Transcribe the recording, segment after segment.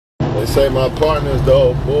They say my partner's the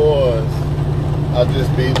old boys. I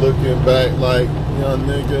just be looking back like, young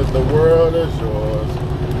nigga, the world is yours.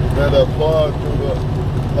 Better plug through the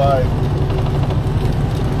like.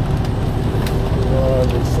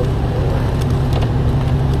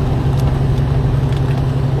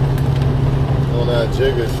 On that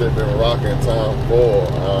Jigga shit been rocking time for.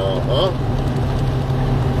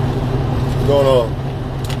 What's going on?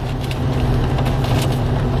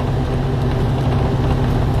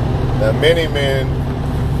 Now, many men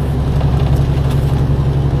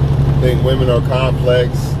think women are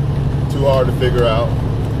complex, too hard to figure out.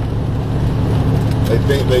 They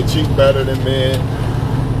think they cheat better than men,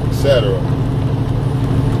 etc.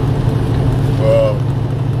 Well,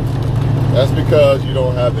 that's because you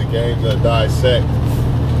don't have the game to dissect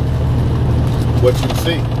what you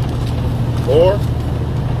see. Or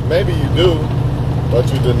maybe you do,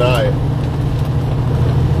 but you deny it.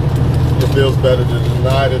 It feels better to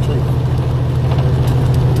deny the truth.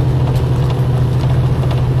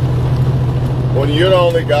 When you're the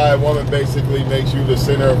only guy, a woman basically makes you the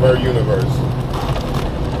center of her universe.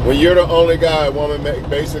 When you're the only guy, a woman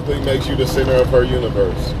basically makes you the center of her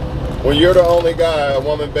universe. When you're the only guy, a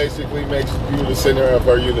woman basically makes you the center of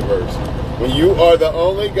her universe. When you are the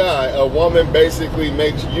only guy, a woman basically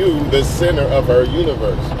makes you the center of her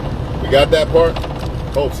universe. We got that part?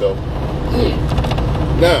 Hope so.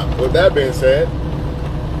 Now, with that being said,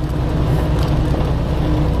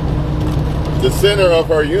 the center of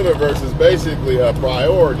her universe is basically a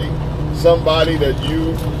priority. Somebody that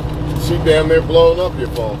she damn near blowing up your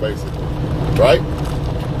phone, basically. Right?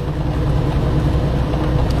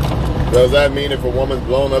 Does that mean if a woman's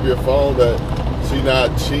blowing up your phone that she's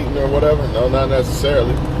not cheating or whatever? No, not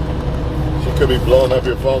necessarily. She could be blowing up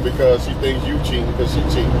your phone because she thinks you cheating because she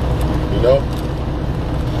cheating. You know?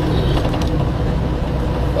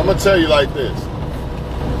 I'm going to tell you like this.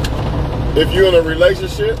 If you're in a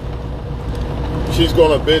relationship, she's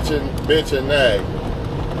going to bitch and nag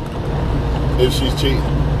if she's cheating.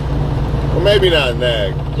 Or maybe not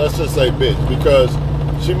nag. Let's just say bitch, because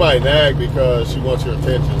she might nag because she wants your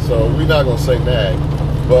attention. So we're not going to say nag,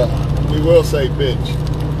 but we will say bitch.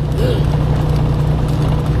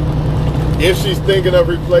 If she's thinking of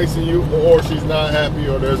replacing you, or she's not happy,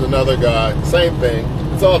 or there's another guy, same thing.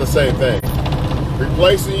 It's all the same thing.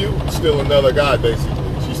 Replacing you, still another guy,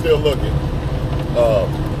 basically. She's still looking.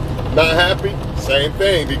 Not happy, same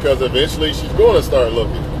thing, because eventually she's going to start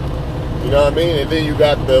looking. You know what I mean? And then you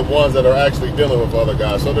got the ones that are actually dealing with other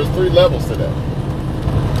guys. So there's 3 levels to that.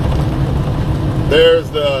 There's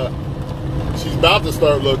the, she's about to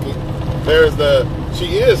start looking. There's the,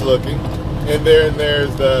 she is looking. And then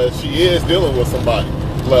there's the, she is dealing with somebody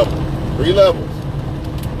level. 3 levels.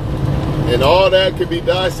 And all that can be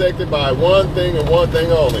dissected by one thing and one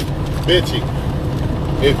thing only. Bitching.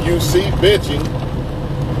 If you see bitching,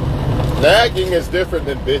 nagging is different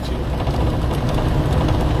than bitching.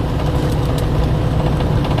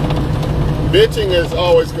 Bitching is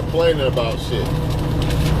always complaining about shit.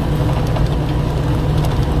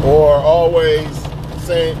 Or always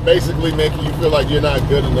saying, basically making you feel like you're not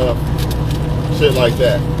good enough. Shit like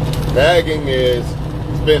that. Nagging is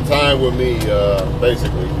spend time with me,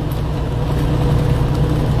 basically.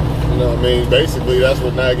 You know what I mean? Basically, that's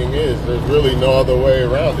what nagging is. There's really no other way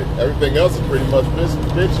around it. Everything else is pretty much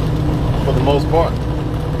bitching, for the most part.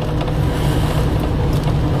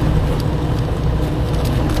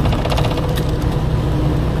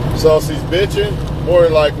 So she's bitching, more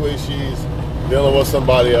than likely she's dealing with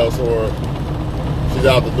somebody else, or she's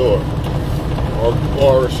out the door.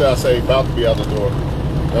 Or should I say, about to be out the door.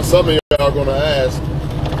 Now some of y'all are going to ask,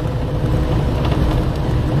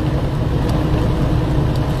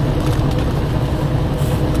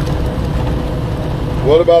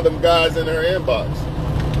 what about them guys in her inbox?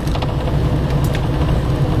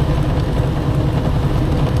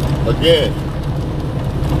 Again,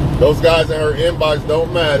 those guys in her inbox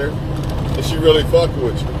don't matter if she really fucking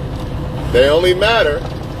with you. They only matter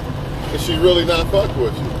if she's really not fucking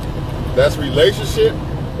with you. That's relationship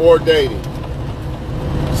or dating.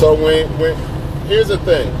 So when here's the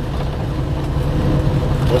thing.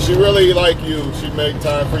 When she really like you, she make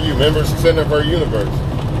time for you. Remember, she's center of her universe.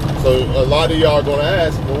 So a lot of y'all are going to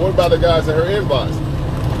ask, well, what about the guys in her inbox?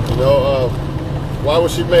 You know, why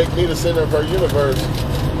would she make me the center of her universe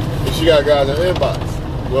if she got guys in her inbox?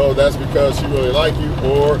 Well, that's because she really like you,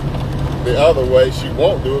 or the other way, she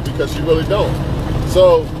won't do it because she really don't.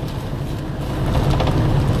 So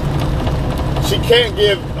she can't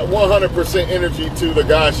give 100% energy to the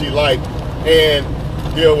guy she like and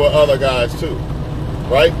deal with other guys too,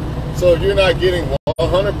 right? So if you're not getting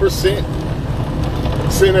 100%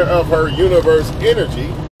 center of her universe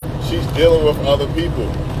energy, she's dealing with other people.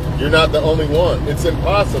 You're not the only one. It's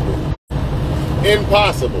impossible.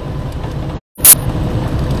 Impossible.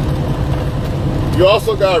 You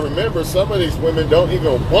also got to remember, some of these women don't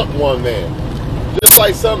even want one man. Just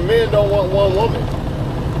like some men don't want one woman.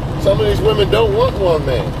 Some of these women don't want one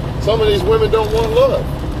man. Some of these women don't want love.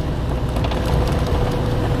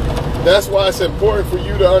 That's why it's important for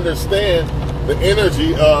you to understand the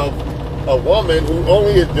energy of a woman who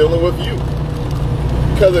only is dealing with you.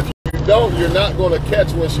 Because if you don't, you're not going to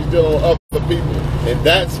catch when she's dealing with other people. And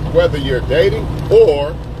that's whether you're dating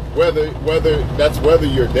or whether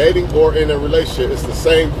you're dating or in a relationship. It's the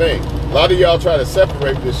same thing. A lot of y'all try to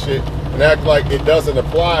separate this shit and act like it doesn't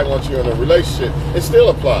apply once you're in a relationship. It still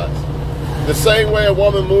applies. The same way a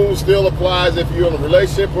woman moves still applies if you're in a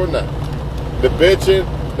relationship or not. The bitching,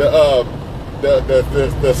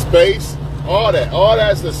 the space, all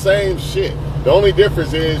that's the same shit. The only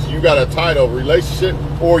difference is you got a title, relationship,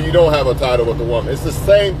 or you don't have a title with the woman. It's the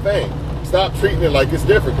same thing. Stop treating it like it's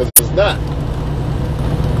different, because it's not.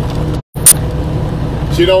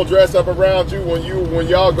 She don't dress up around you when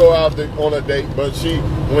y'all go out on a date, but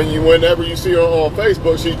whenever you see her on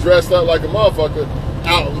Facebook, she dressed up like a motherfucker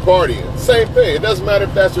out and partying. Same thing. It doesn't matter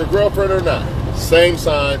if that's your girlfriend or not. Same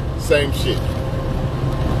sign, same shit.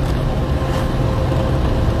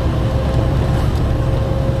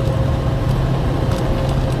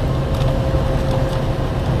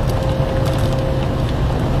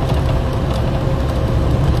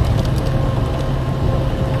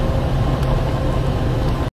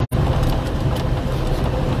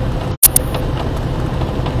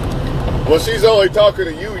 When she's only talking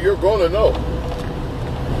to you, you're going to know.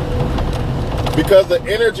 Because the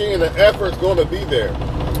energy and the effort is going to be there.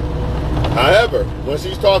 However, when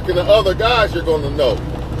she's talking to other guys, you're going to know.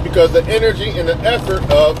 Because the energy and the effort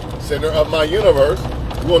of center of my universe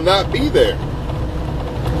will not be there.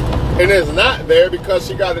 And it's not there because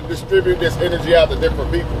she got to distribute this energy out to different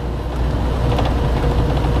people.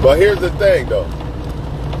 But here's the thing, though.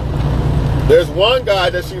 There's one guy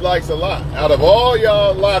that she likes a lot. Out of all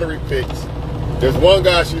y'all lottery picks, there's one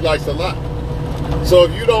guy she likes a lot. So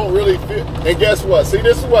if you don't really fit, and guess what? See,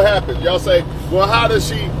 this is what happens. Y'all say, well, how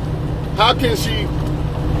can she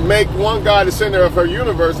make one guy the center of her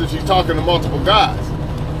universe if she's talking to multiple guys?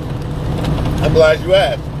 I'm glad you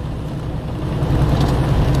asked.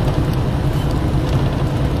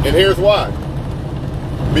 And here's why.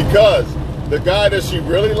 Because the guy that she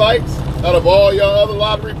really likes, out of all y'all other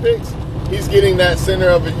lottery picks, he's getting that center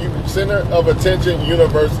of attention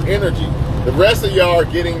universe energy. The rest of y'all are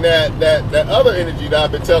getting that other energy that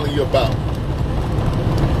I've been telling you about.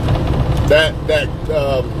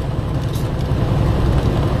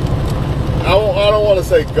 I don't want to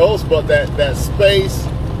say ghost, but that space,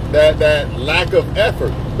 that lack of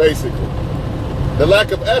effort, basically. The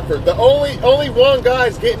lack of effort. The only one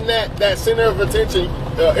guy's getting that center of attention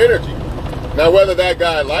energy. Now, whether that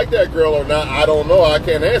guy liked that girl or not, I don't know. I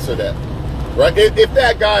can't answer that. Right? If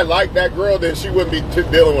that guy liked that girl, then she wouldn't be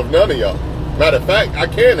dealing with none of y'all. Matter of fact, I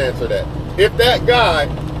can answer that. If that guy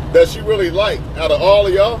that she really liked, out of all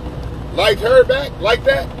of y'all, liked her back like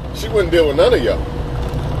that, she wouldn't deal with none of y'all.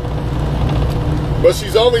 But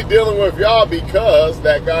she's only dealing with y'all because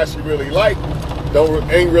that guy she really liked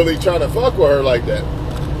ain't really trying to fuck with her like that.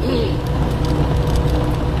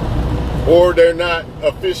 Or they're not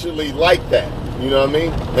officially like that. You know what I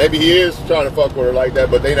mean? Maybe he is trying to fuck with her like that,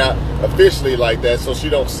 but they not officially like that, so she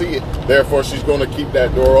don't see it. Therefore, she's going to keep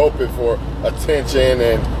that door open for attention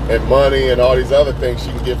and money and all these other things she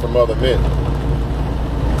can get from other men.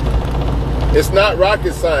 It's not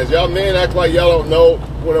rocket science. Y'all men act like y'all don't know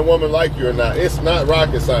when a woman like you or not. It's not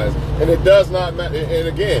rocket science. And it does not matter. And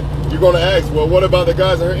again, you're going to ask, well, what about the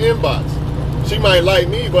guys in her inbox? She might like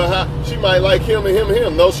me, but she might like him and him and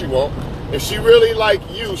him. No, she won't. If she really like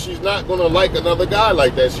you, she's not going to like another guy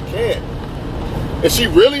like that. She can't. If she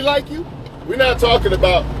really like you, we're not talking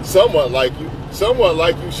about somewhat like you. Somewhat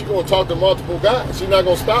like you, she's going to talk to multiple guys. She's not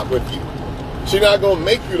going to stop with you. She's not going to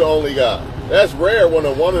make you the only guy. That's rare when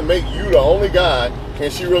a woman make you the only guy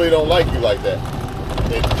and she really don't like you like that.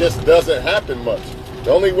 It just doesn't happen much.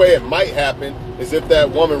 The only way it might happen is if that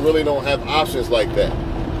woman really don't have options like that,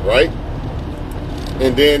 right?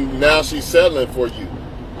 And then now she's settling for you.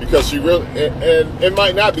 Because she really, and it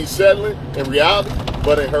might not be settling in reality,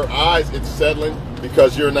 but in her eyes, it's settling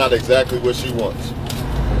because you're not exactly what she wants.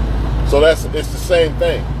 So it's the same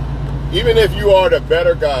thing. Even if you are the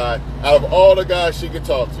better guy out of all the guys she can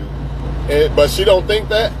talk to, but she don't think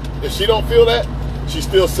that, if she don't feel that, she's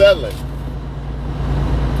still settling.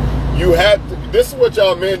 You have to, this is what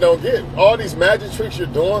y'all men don't get. All these magic tricks you're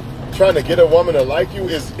doing, trying to get a woman to like you,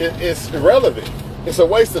 is irrelevant. it's a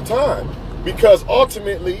waste of time, because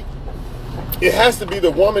ultimately it has to be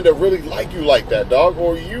the woman that really like you like that, dog,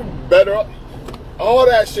 or you better, all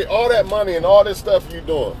that shit, all that money and all this stuff you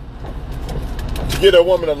doing to get a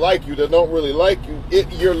woman to like you that don't really like you,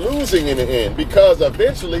 you're losing in the end, because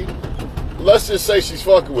eventually, let's just say she's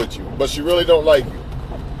fucking with you, but she really don't like you,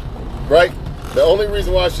 right? The only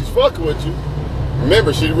reason why she's fucking with you,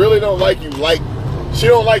 remember, she really don't like you, she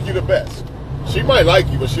don't like you the best. She might like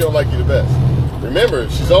you, but she don't like you the best. Remember,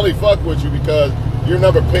 she's only fucking with you because you're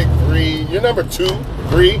number pick 3, you're number 2,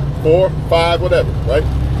 3, 4, 5, whatever, right?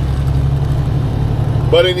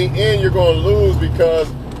 But in the end, you're going to lose,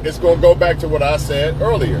 because it's going to go back to what I said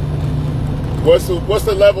earlier. What's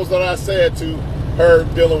the levels that I said to her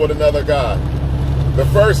dealing with another guy? The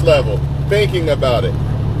first level, thinking about it.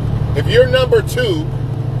 If you're number 2,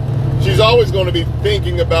 she's always going to be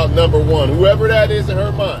thinking about number 1, whoever that is in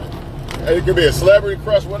her mind. It could be a celebrity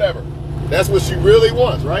crush, whatever. That's what she really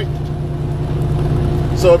wants, right?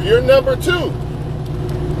 So if you're number 2,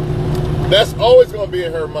 that's always going to be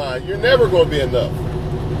in her mind. You're never going to be enough.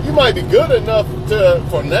 You might be good enough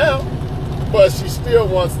for now, but she still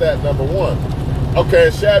wants that number 1. Okay,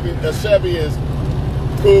 a Chevy is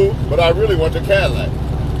cool, but I really want the Cadillac.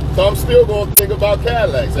 So I'm still going to think about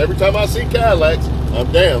Cadillacs. Every time I see Cadillacs,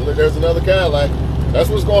 I'm damn, look, there's another Cadillac. That's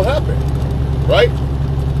what's going to happen, right?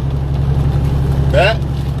 That,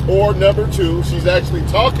 or number 2, she's actually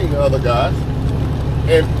talking to other guys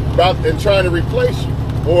and trying to replace you.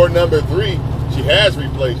 Or number 3, she has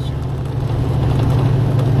replaced you.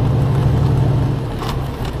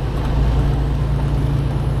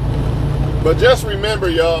 But just remember,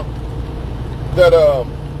 y'all, that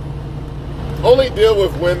only deal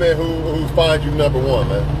with women who find you number 1,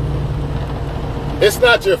 man. It's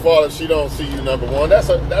not your fault if she don't see you number 1. That's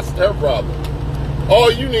her problem.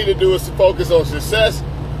 All you need to do is to focus on success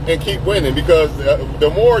and keep winning, because the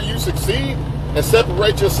more you succeed and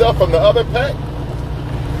separate yourself from the other pack,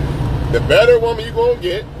 the better woman you're going to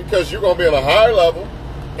get, because you're going to be on a higher level.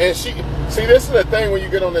 And see, this is the thing when you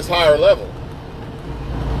get on this higher level.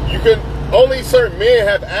 Only certain men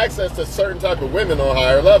have access to certain type of women on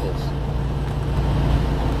higher levels.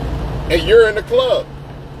 And you're in the club.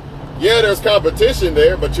 Yeah, there's competition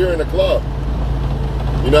there, but you're in the club.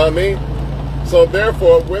 You know what I mean? So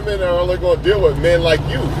therefore, women are only going to deal with men like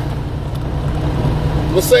you.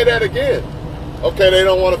 Let's say that again. Okay, they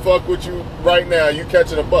don't want to fuck with you right now. You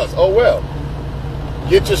catching a bus. Oh, well.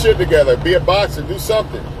 Get your shit together. Be a boxer. Do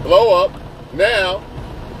something. Blow up. Now,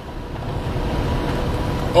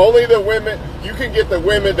 only the women, you can get the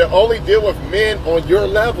women to only deal with men on your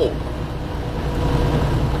level.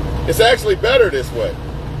 It's actually better this way.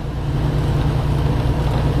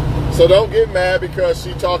 So don't get mad because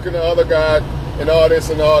she talking to other guys and all this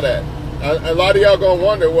and all that. A lot of y'all gonna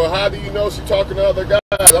wonder, well, how do you know she talking to other guys?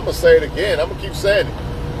 I'm gonna say it again. I'm gonna keep saying it.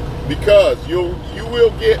 Because you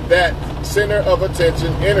will get that center of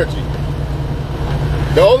attention energy.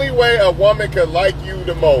 The only way a woman can like you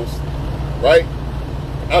the most, right,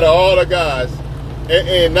 out of all the guys,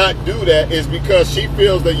 and not do that is because she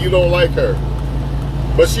feels that you don't like her.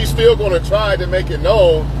 But she's still going to try to make it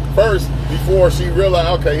known first before she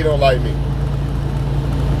realizes, okay, he don't like me.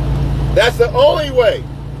 That's the only way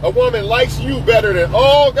a woman likes you better than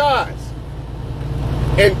all guys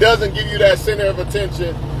and doesn't give you that center of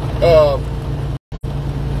attention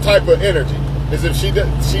type of energy, is if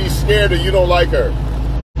she's scared that you don't like her.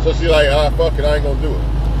 So she's like, fuck it, I ain't going to do it.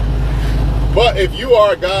 But if you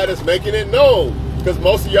are a guy that's making it known, because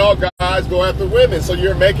most of y'all guys go after women, so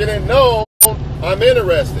you're making it known, I'm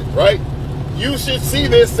interested, right? You should see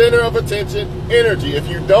this center of attention energy. If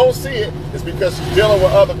you don't see it, it's because she's dealing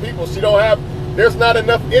with other people. There's not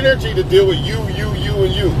enough energy to deal with you, and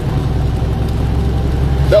you.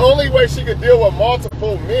 The only way she could deal with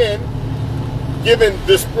multiple men, giving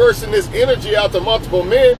dispersing this energy out to multiple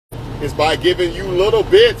men, is by giving you little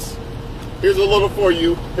bits. Here's a little for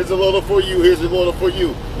you, here's a little for you, here's a little for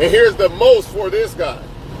you. And here's the most for this guy.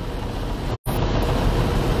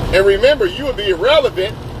 And remember, you would be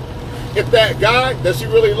irrelevant if that guy that she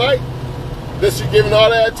really liked, that she giving all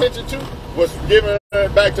that attention to, was giving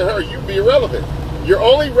it back to her. You'd be irrelevant. You're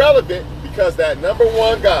only relevant because that number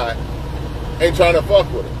 1 guy ain't trying to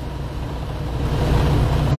fuck with her.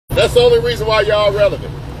 That's the only reason why y'all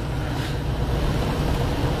relevant.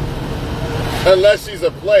 Unless she's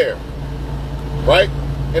a player. Right?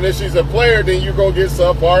 And if she's a player, then you're going to get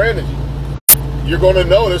subpar energy. You're going to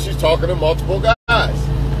know that she's talking to multiple guys.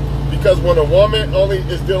 Because when a woman only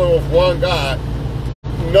is dealing with one guy,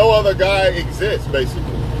 no other guy exists,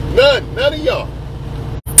 basically. None of y'all.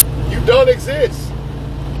 You don't exist.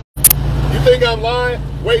 You think I'm lying?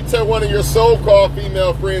 Wait till one of your so-called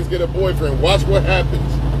female friends get a boyfriend. Watch what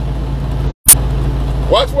happens.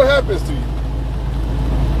 Watch what happens to you.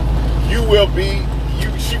 You will be,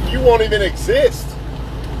 you won't even exist.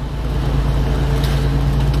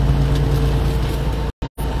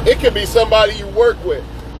 It could be somebody you work with.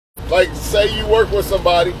 Like, say you work with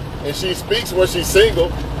somebody and she speaks when she's single.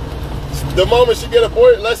 The moment she get a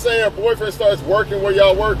boy, let's say her boyfriend starts working where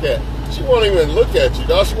y'all work at, she won't even look at you,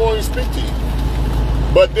 dog. She won't even speak to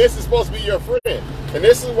you. But this is supposed to be your friend. And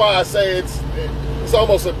this is why I say it's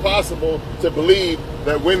almost impossible to believe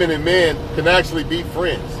that women and men can actually be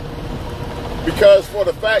friends. Because for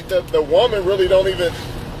the fact that the woman really don't even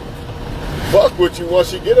fuck with you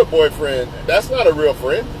once you get a boyfriend, that's not a real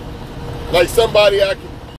friend. Like somebody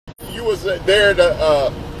you was there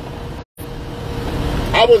to,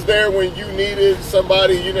 I was there when you needed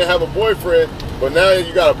somebody, you didn't have a boyfriend, but now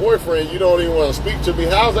you got a boyfriend, you don't even want to speak to me.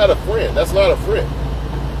 How's that a friend? That's not a friend.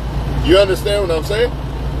 You understand what I'm saying?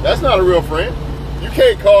 That's not a real friend. You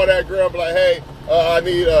can't call that girl and be like, hey, I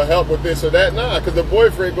need help with this or that. Nah, because the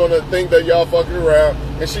boyfriend going to think that y'all fucking around,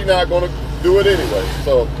 and she not going to do it anyway.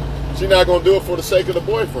 So she not going to do it for the sake of the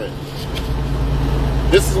boyfriend.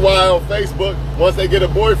 This is why on Facebook, once they get a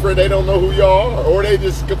boyfriend, they don't know who y'all are, or they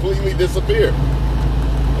just completely disappear.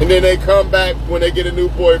 And then they come back when they get a new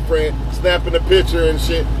boyfriend, snapping a picture and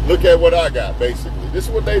shit. Look at what I got, basically. This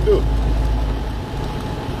is what they do.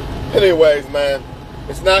 Anyways, man,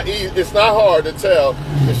 it's not easy. It's not hard to tell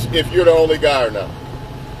if you're the only guy or not.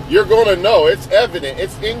 You're gonna know. It's evident.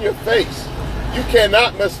 It's in your face. You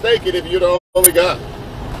cannot mistake it if you're the only guy.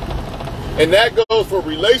 And that goes for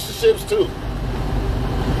relationships too.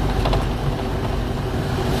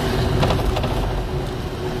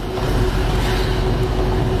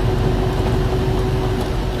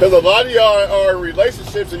 Because a lot of y'all are in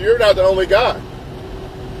relationships and you're not the only guy.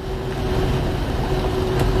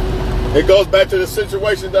 It goes back to the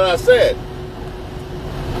situation that I said.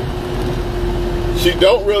 She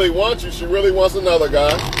don't really want you. She really wants another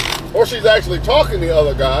guy. Or she's actually talking to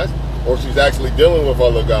other guys. Or she's actually dealing with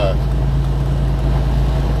other guys.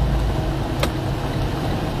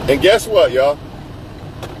 And guess what, y'all?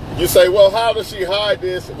 You say, well, how does she hide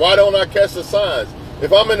this? Why don't I catch the signs?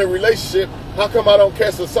 If I'm in a relationship, how come I don't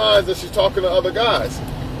catch the signs that she's talking to other guys?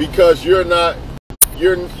 Because you're not,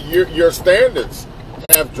 your standards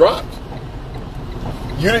have dropped.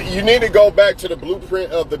 You need to go back to the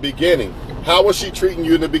blueprint of the beginning. How was she treating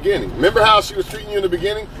you in the beginning? Remember how she was treating you in the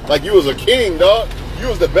beginning? Like you was a king, dog. You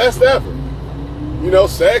was the best ever. You know,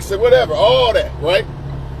 sex and whatever, all that, right?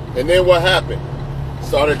 And then what happened?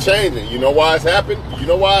 Started changing. You know why it's happened? You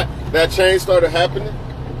know why that change started happening?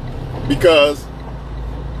 Because,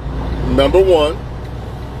 number one,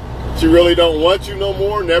 she really don't want you no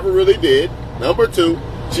more, never really did. Number two,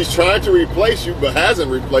 she's trying to replace you, but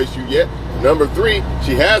hasn't replaced you yet. Number three,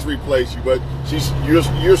 she has replaced you, but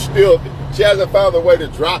you're still, she hasn't found a way to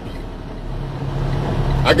drop you.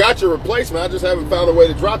 I got your replacement, I just haven't found a way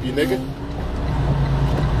to drop you, nigga.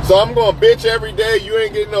 So I'm gonna bitch every day, you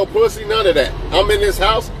ain't getting no pussy, none of that. I'm in this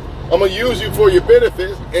house, I'm gonna use you for your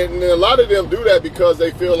benefits, and a lot of them do that because they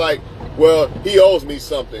feel like, well, he owes me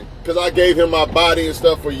something, because I gave him my body and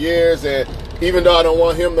stuff for years, and even though I don't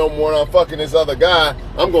want him no more and I'm fucking this other guy,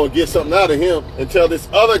 I'm gonna get something out of him and tell this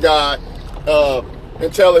other guy,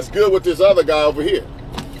 until it's good with this other guy over here.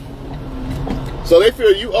 So they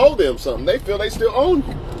feel you owe them something. They feel they still own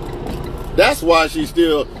you. That's why she's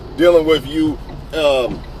still dealing with you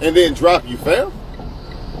and then drop you, fam.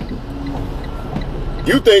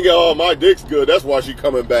 You think, oh, my dick's good, that's why she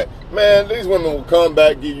coming back. Man, these women will come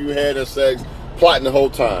back, give you head and sex, plotting the whole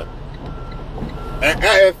time.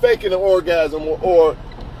 And faking an orgasm or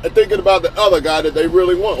thinking about the other guy that they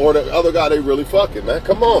really want or the other guy they really fucking, man.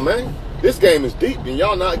 Come on, man. This game is deep and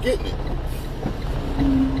y'all not getting it.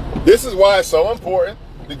 This is why it's so important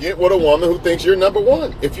to get with a woman who thinks you're number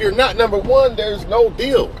one. If you're not number one, there's no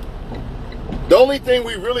deal. The only thing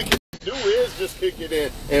we really can do is just kick it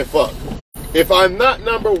in and fuck. If I'm not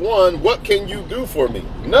number one, what can you do for me?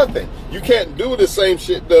 Nothing. You can't do the same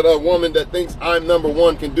shit that a woman that thinks I'm number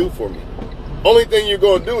one can do for me. Only thing you're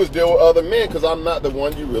going to do is deal with other men because I'm not the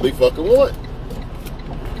one you really fucking want.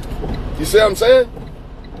 You see what I'm saying?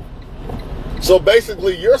 So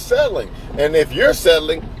basically, you're settling. And if you're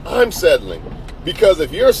settling, I'm settling. Because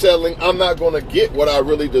if you're settling, I'm not going to get what I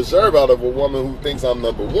really deserve out of a woman who thinks I'm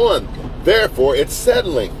number one. Therefore, it's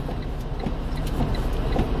settling.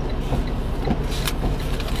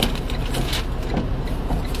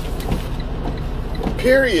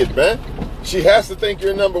 Period, man. She has to think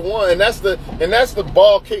you're number one, and that's the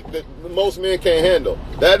ball kick that most men can't handle.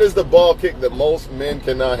 That is the ball kick that most men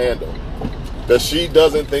cannot handle. because she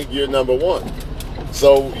doesn't think you're number one.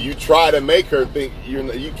 So you try to make her think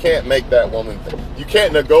you can't make that woman think. You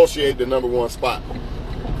can't negotiate the number one spot.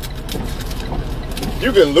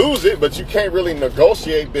 You can lose it, but you can't really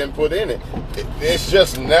negotiate being put in it. It's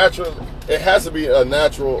just natural. It has to be a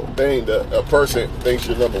natural thing that a person thinks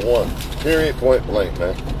you're number one. Period, point blank,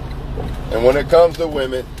 man. And when it comes to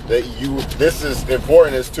women, this is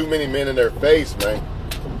important. There's too many men in their face, man.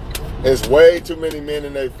 It's way too many men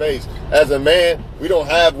in their face. As a man, we don't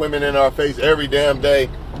have women in our face every damn day.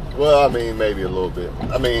 Well, I mean, maybe a little bit.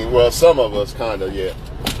 I mean, well, some of us kind of, yeah.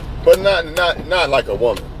 But not like a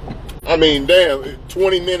woman. I mean, damn,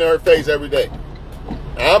 20 men in her face every day.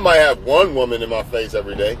 I might have one woman in my face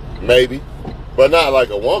every day, maybe. But not like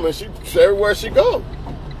a woman. She's everywhere she goes.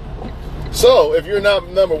 So, if you're not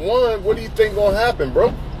number one, what do you think gonna happen, bro?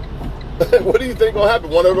 What do you think gonna happen?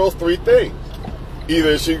 One of those three things.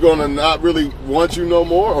 Either she's gonna not really want you no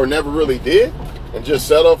more, or never really did, and just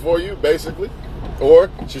settle for you, basically. Or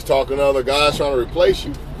she's talking to other guys trying to replace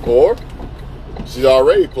you. Or she's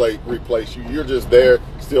already replaced you. You're just there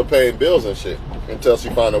still paying bills and shit until she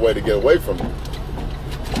finds a way to get away from you.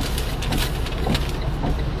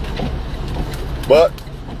 But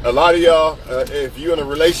a lot of y'all, if you're in a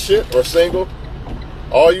relationship or single,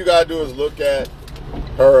 all you gotta do is look at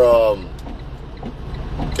her.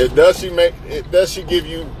 Does she give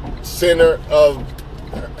you center of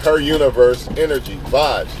her universe energy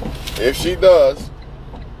vibes? If she does,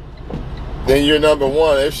 then you're number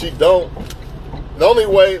one. If she don't, the only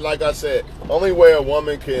way, like I said, only way a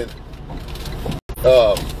woman can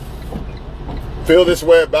feel this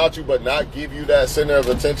way about you but not give you that center of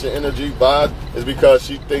attention energy vibe is because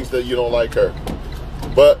she thinks that you don't like her.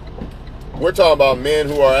 But we're talking about men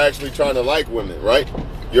who are actually trying to like women, right?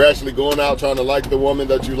 You're actually going out trying to like the woman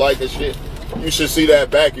that you like and shit. You should see that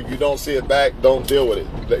back. If you don't see it back, don't deal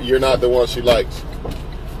with it. You're not the one she likes.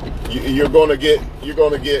 You're gonna get,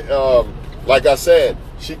 like I said,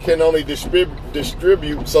 she can only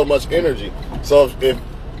distribute so much energy. So if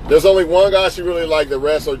there's only one guy she really likes, the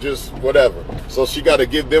rest are just whatever. So she got to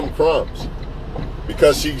give them crumbs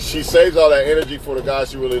because she saves all that energy for the guy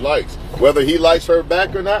she really likes. Whether he likes her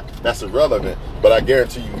back or not, that's irrelevant. But I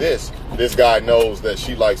guarantee you this guy knows that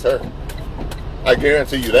she likes her. I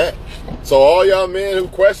guarantee you that. So all y'all men who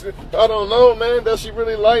question, I don't know, man, does she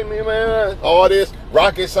really like me, man? All this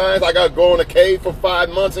rocket science, I got to go in a cave for 5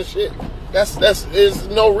 months and shit. That's is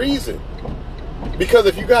no reason. Because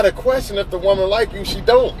if you got a question if the woman like you, she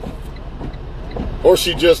don't. Or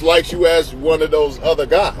she just likes you as one of those other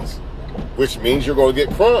guys. Which means you're going to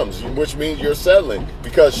get crumbs. Which means you're settling.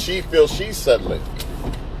 Because she feels she's settling.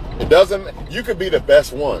 It doesn't, you could be the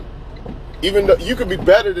best one. Even though you could be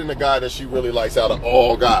better than the guy that she really likes out of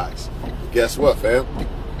all guys. Guess what, fam?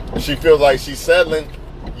 If she feels like she's settling,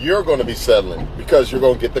 you're going to be settling. Because you're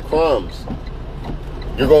going to get the crumbs.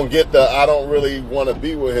 You're going to get the, I don't really want to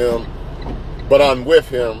be with him, but I'm with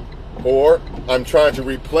him, or I'm trying to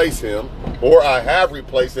replace him, or I have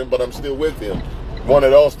replaced him, but I'm still with him. One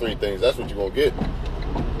of those three things, that's what you're going to get.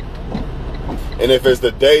 And if it's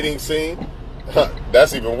the dating scene,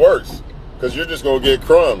 that's even worse, because you're just going to get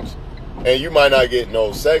crumbs, and you might not get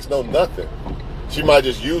no sex, no nothing. She might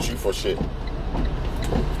just use you for shit.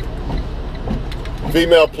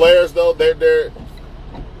 Female players, though, they're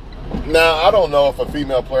now, I don't know if a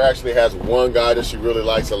female player actually has one guy that she really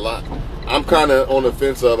likes a lot. I'm kind of on the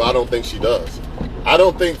fence of, I don't think she does. I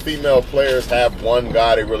don't think female players have one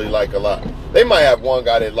guy they really like a lot. They might have one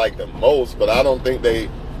guy they like the most, but I don't think they,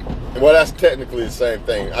 well, that's technically the same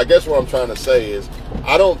thing. I guess what I'm trying to say is,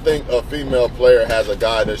 I don't think a female player has a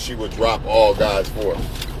guy that she would drop all guys for.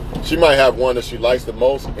 She might have one that she likes the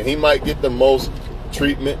most, and he might get the most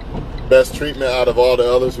treatment, best treatment out of all the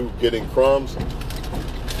others who getting crumbs.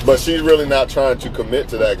 But she's really not trying to commit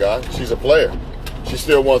to that guy. She's a player. She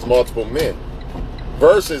still wants multiple men.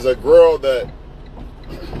 Versus a girl that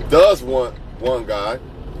does want one guy,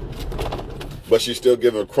 but she's still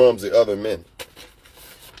giving crumbs to other men.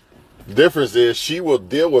 The difference is she will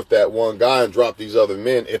deal with that one guy and drop these other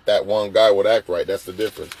men if that one guy would act right. That's the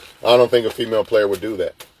difference. I don't think a female player would do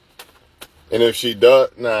that. And if she does,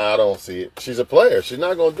 nah, I don't see it. She's a player. She's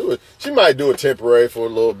not going to do it. She might do it temporary for a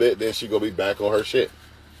little bit, then she's going to be back on her shit.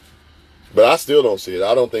 But I still don't see it.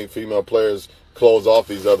 I don't think female players close off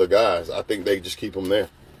these other guys. I think they just keep them there.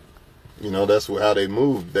 You know, that's how they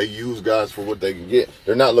move. They use guys for what they can get.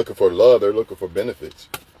 They're not looking for love. They're looking for benefits.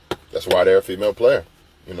 That's why they're a female player.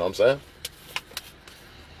 You know what I'm saying?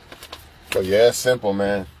 But yeah, it's simple,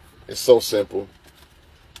 man. It's so simple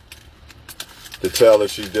to tell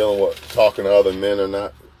if she's dealing with talking to other men or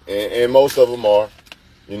not. And most of them are,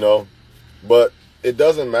 you know. But it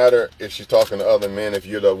doesn't matter if she's talking to other men if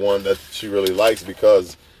you're the one that she really likes,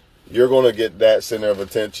 because you're going to get that center of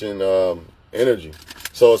attention energy.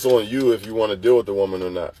 So it's on you if you want to deal with the woman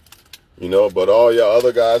or not. You know, but all y'all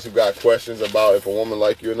other guys who got questions about if a woman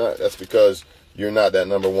like you or not, that's because you're not that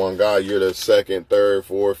number one guy. You're the second, third,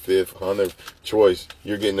 fourth, fifth, 100th choice.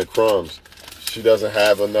 You're getting the crumbs. She doesn't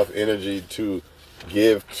have enough energy to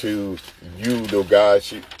give to you, the guy.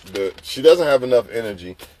 She doesn't have enough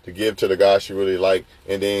energy to give to the guy she really like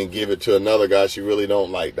and then give it to another guy she really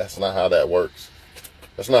don't like. That's not how that works.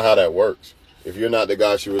 That's not how that works. If you're not the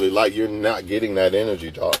guy she really like, you're not getting that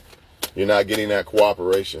energy, dog. You're not getting that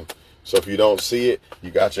cooperation. So if you don't see it,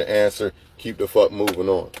 you got your answer. Keep the fuck moving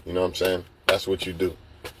on. You know what I'm saying? That's what you do.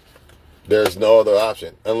 There's no other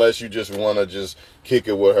option. Unless you just want to just kick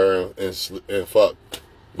it with her and fuck.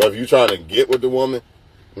 But if you're trying to get with the woman,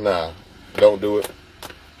 nah, don't do it.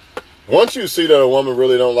 Once you see that a woman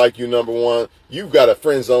really don't like you, number one, you've got to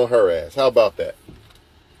friend zone her ass. How about that?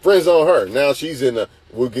 Friend zone her. Now she's in the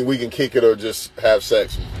we can kick it or just have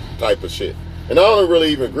sex type of shit. And I don't really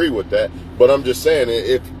even agree with that. But I'm just saying,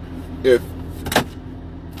 if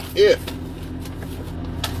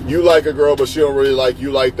you like a girl but she don't really like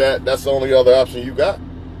you like that, that's the only other option you got.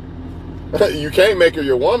 You can't make her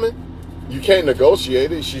your woman. You can't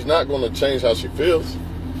negotiate it. She's not going to change how she feels.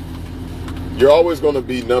 You're always going to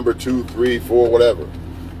be number 2, 3, 4, whatever.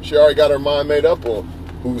 She already got her mind made up on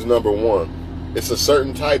who's number one. It's a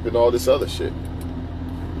certain type and all this other shit.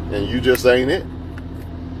 And you just ain't it.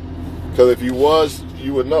 Because if you was,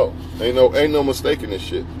 you would know. Ain't no mistake in this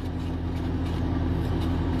shit.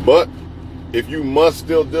 But if you must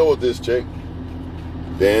still deal with this chick,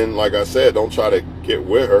 then like I said, don't try to get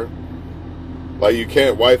with her. Like, you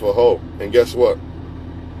can't wife a hoe. And guess what?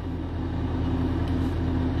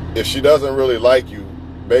 If she doesn't really like you,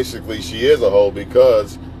 basically she is a hoe,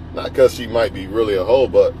 because, not because she might be really a hoe,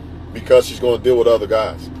 but because she's going to deal with other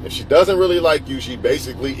guys. If she doesn't really like you, she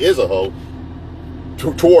basically is a hoe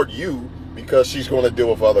toward you, because she's going to deal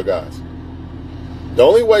with other guys. The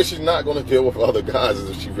only way she's not going to deal with other guys is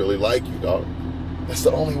if she really like you, dog. That's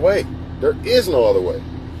the only way. There is no other way.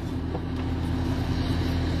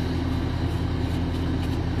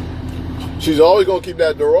 She's always going to keep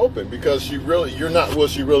that door open, because you're not what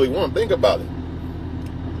she really wants. Think about it.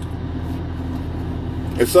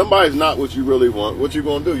 If somebody's not what you really want, what you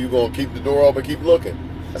going to do? You're going to keep the door open, keep looking.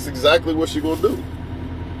 That's exactly what she's going to do.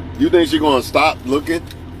 You think she's going to stop looking?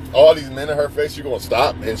 All these men in her face, you're going to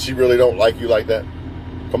stop, and she really don't like you like that?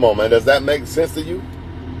 Come on, man. Does that make sense to you?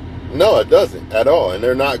 No, it doesn't at all, and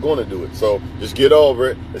they're not going to do it. So just get over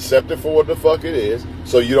it. Accept it for what the fuck it is,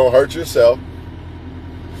 so you don't hurt yourself.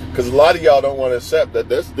 Because a lot of y'all don't want to accept that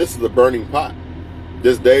this is a burning pot.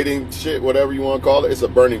 This dating shit, whatever you want to call it, it's a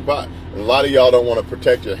burning pot. And a lot of y'all don't want to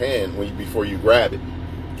protect your hand before you grab it.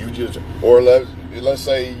 You just, or let's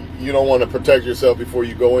say you don't want to protect yourself before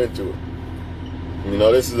you go into it. You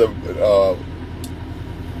know, this is a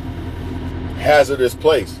hazardous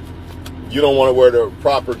place. You don't want to wear the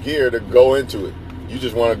proper gear to go into it. You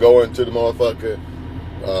just want to go into the motherfucker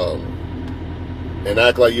and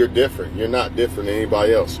act like you're different. You're not different than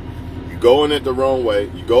anybody else. You go in it the wrong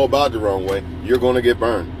way. You go about it the wrong way. You're going to get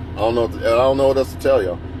burned. I don't know what else to tell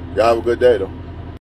y'all. Y'all have a good day, though.